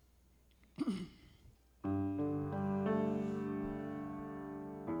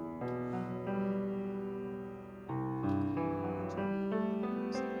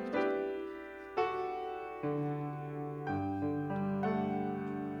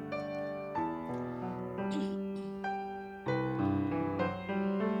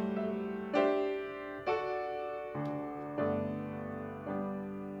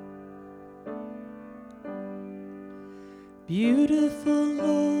Beautiful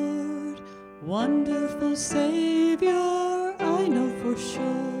Lord, wonderful Savior, I know for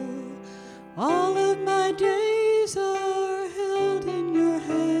sure all of my days are held in your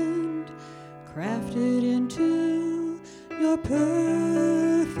hand, crafted into your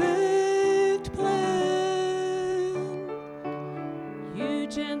perfect plan. You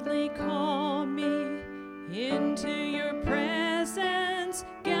gently call me into your presence,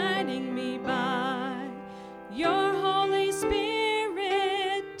 guiding me by your Holy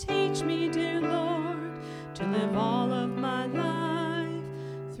Spirit. Teach me, dear Lord, to live all of my life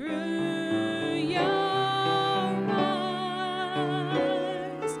through your eyes.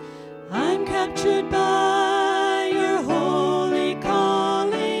 I'm captured by your holy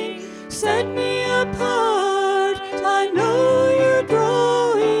calling, set me apart. I know you're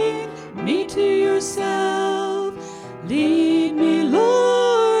drawing me to yourself. Lead me,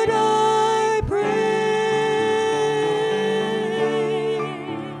 Lord, I pray.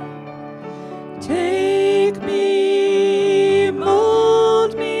 Take me,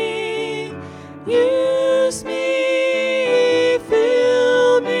 mold me, use me,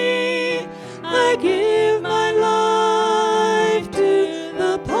 fill me. I give my life to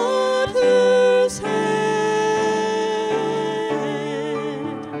the potter's hand.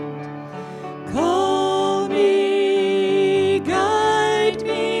 Call me, guide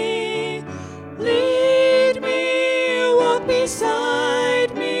me, lead me, walk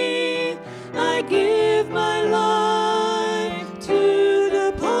beside me. I give my life to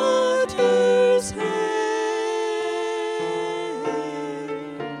the potter's hand.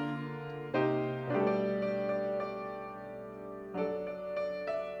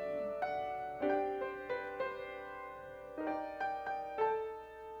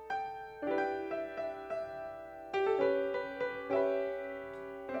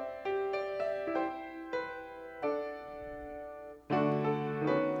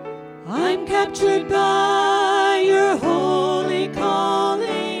 I'm captured by